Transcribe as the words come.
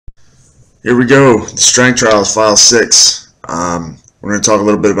Here we go. The Strength Trials, File 6. We're going to talk a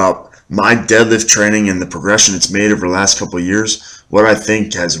little bit about my deadlift training and the progression it's made over the last couple of years, what I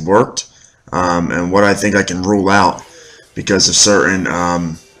think has worked, and what I think I can rule out because of certain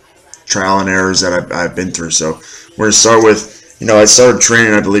trial and errors that I've been through. So we're going to start with, I started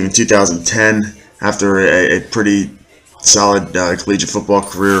training, I believe, in 2010 after a pretty solid collegiate football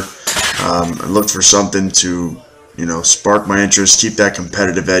career. I looked for something to spark my interest, keep that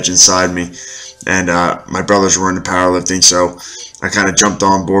competitive edge inside me. And my brothers were into powerlifting, so I kind of jumped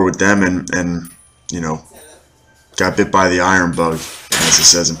on board with them and got bit by the iron bug, as it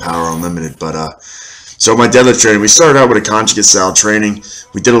says in Power Unlimited. But so my deadlift training, we started out with a conjugate style training.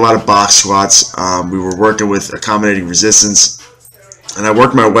 We did a lot of box squats. We were working with accommodating resistance, and I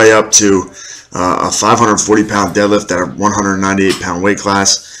worked my way up to a 540-pound deadlift at a 198-pound weight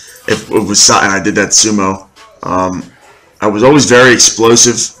class. And I did that sumo. I was always very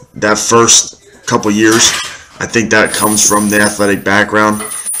explosive that first couple years. I think that comes from the athletic background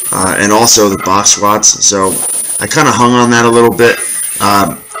and also the box squats. So I kind of hung on that a little bit.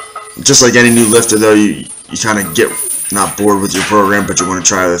 Just like any new lifter, though, you kind of get not bored with your program, but you want to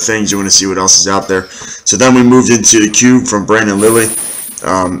try other things. You want to see what else is out there. So then we moved into the cube from Brandon Lilly.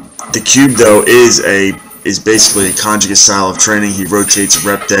 The cube, though, is basically a conjugate style of training. He rotates a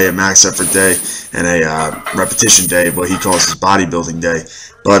rep day, a max effort day, and a repetition day, what he calls his bodybuilding day.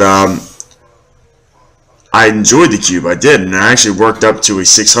 But I enjoyed the cube. I did, and I actually worked up to a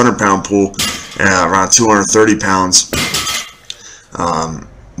 600-pound pull, around 230 pounds,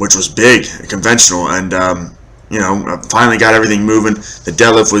 which was big, conventional, and I finally got everything moving. The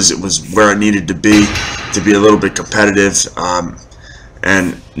deadlift was where it needed to be a little bit competitive.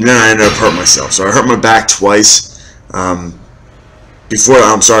 And then I ended up hurting myself. So I hurt my back twice. And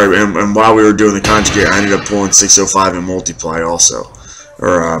while we were doing the conjugate, I ended up pulling 605 and multiply also.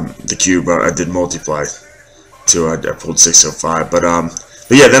 Or the cube, I did multiply too. I pulled 605. But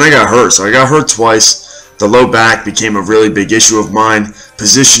yeah, then I got hurt. So I got hurt twice. The low back became a really big issue of mine.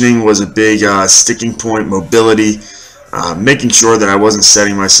 Positioning was a big sticking point. Mobility. Making sure that I wasn't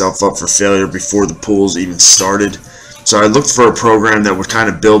setting myself up for failure before the pulls even started. So I looked for a program that would kind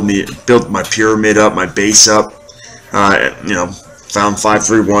of build my pyramid up, my base up. Found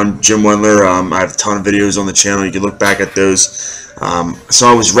 531, Jim Wendler. I have a ton of videos on the channel. You can look back at those. So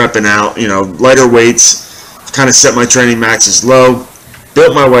I was repping out, lighter weights, kind of set my training maxes low,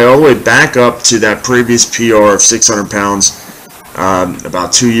 built my way all the way back up to that previous PR of 600 pounds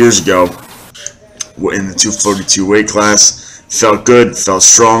about 2 years ago in the 242 weight class. Felt good, felt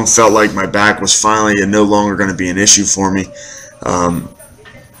strong, felt like my back was finally no longer going to be an issue for me. Well,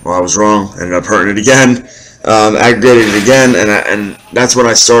 I was wrong. Ended up hurting it again, aggregated it again, and that's when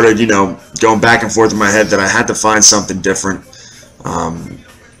I started, going back and forth in my head that I had to find something different.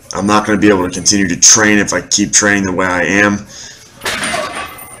 I'm not going to be able to continue to train if I keep training the way I am.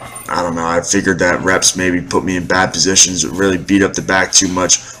 I don't know. I figured that reps maybe put me in bad positions, really beat up the back too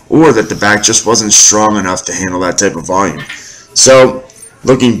much, or that the back just wasn't strong enough to handle that type of volume. So,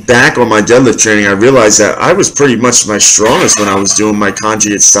 looking back on my deadlift training, I realized that I was pretty much my strongest when I was doing my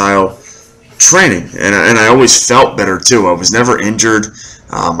conjugate style training, and I always felt better too. I was never injured.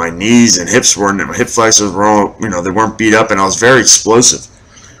 My knees and hips weren't, my hip flexors were all, they weren't beat up, and I was very explosive.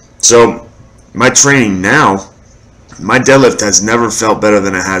 So, my training now, my deadlift has never felt better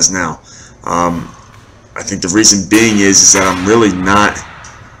than it has now. I think the reason being is that I'm really not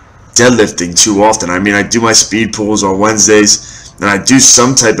deadlifting too often. I mean, I do my speed pulls on Wednesdays, and I do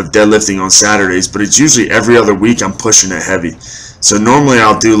some type of deadlifting on Saturdays, but it's usually every other week I'm pushing it heavy. So normally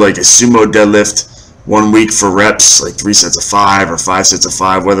I'll do like a sumo deadlift 1 week for reps, like 3 sets of 5 or 5 sets of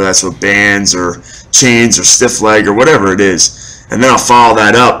 5, whether that's with bands or chains or stiff leg or whatever it is. And then I'll follow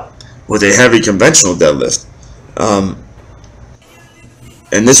that up with a heavy conventional deadlift.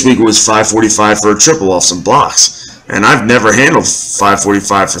 And this week it was 545 for a triple off some blocks. And I've never handled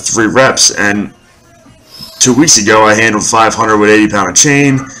 545 for 3 reps. And 2 weeks ago, I handled 500 with 80-pound of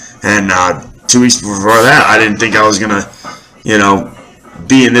chain. And 2 weeks before that, I didn't think I was going to,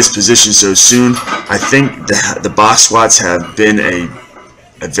 be in this position so soon. I think the box squats have been a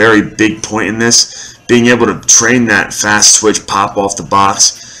very big point in this. Being able to train that fast twitch pop off the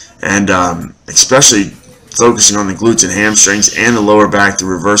box. And especially focusing on the glutes and hamstrings and the lower back, the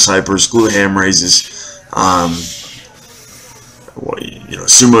reverse hypers, glute ham raises,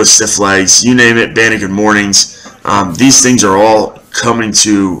 sumo stiff legs, you name it, Banneker mornings. These things are all coming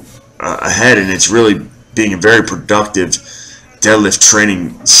to a head, and it's really being a very productive deadlift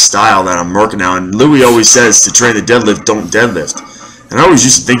training style that I'm working now. And Louis always says to train the deadlift, don't deadlift. And I always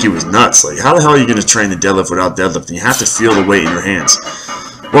used to think he was nuts. Like, how the hell are you going to train the deadlift without deadlifting? You have to feel the weight in your hands.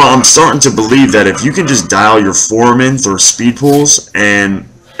 Well, I'm starting to believe that if you can just dial your form in through speed pools and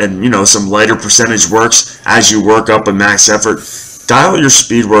you know, some lighter percentage works as you work up a max effort, dial your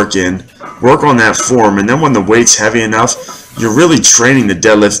speed work in, work on that form, and then when the weight's heavy enough, you're really training the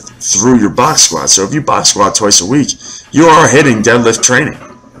deadlift through your box squat. So if you box squat twice a week, you are hitting deadlift training.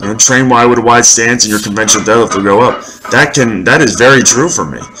 You know, train wide with a wide stance and your conventional deadlift will go up. That is very true for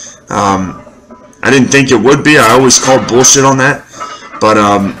me. I didn't think it would be. I always called bullshit on that. But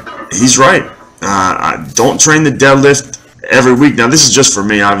he's right. Don't train the deadlift every week. Now, this is just for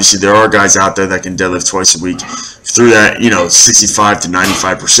me. Obviously, there are guys out there that can deadlift twice a week through that, you know, 65 to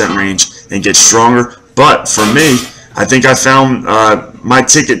 95% range and get stronger. But for me, I think I found my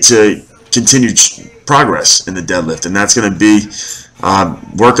ticket to continued progress in the deadlift, and that's going to be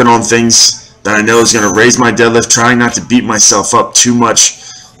working on things that I know is going to raise my deadlift, trying not to beat myself up too much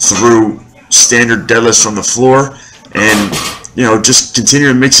through standard deadlifts from the floor, and you know, just continue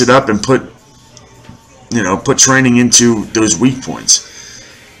to mix it up and put training into those weak points.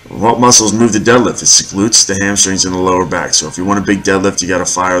 What muscles move the deadlift? It's the glutes, the hamstrings, and the lower back. So if you want a big deadlift, you got to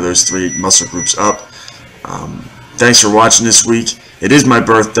fire those 3 muscle groups up. Thanks for watching this week. It is my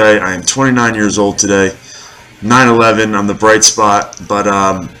birthday. I am 29 years old today. 9/11. I'm the bright spot, but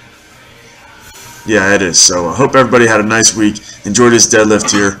yeah, it is. So I hope everybody had a nice week. Enjoy this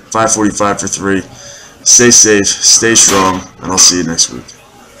deadlift here. 545 for 3. Stay safe, stay strong, and I'll see you next week.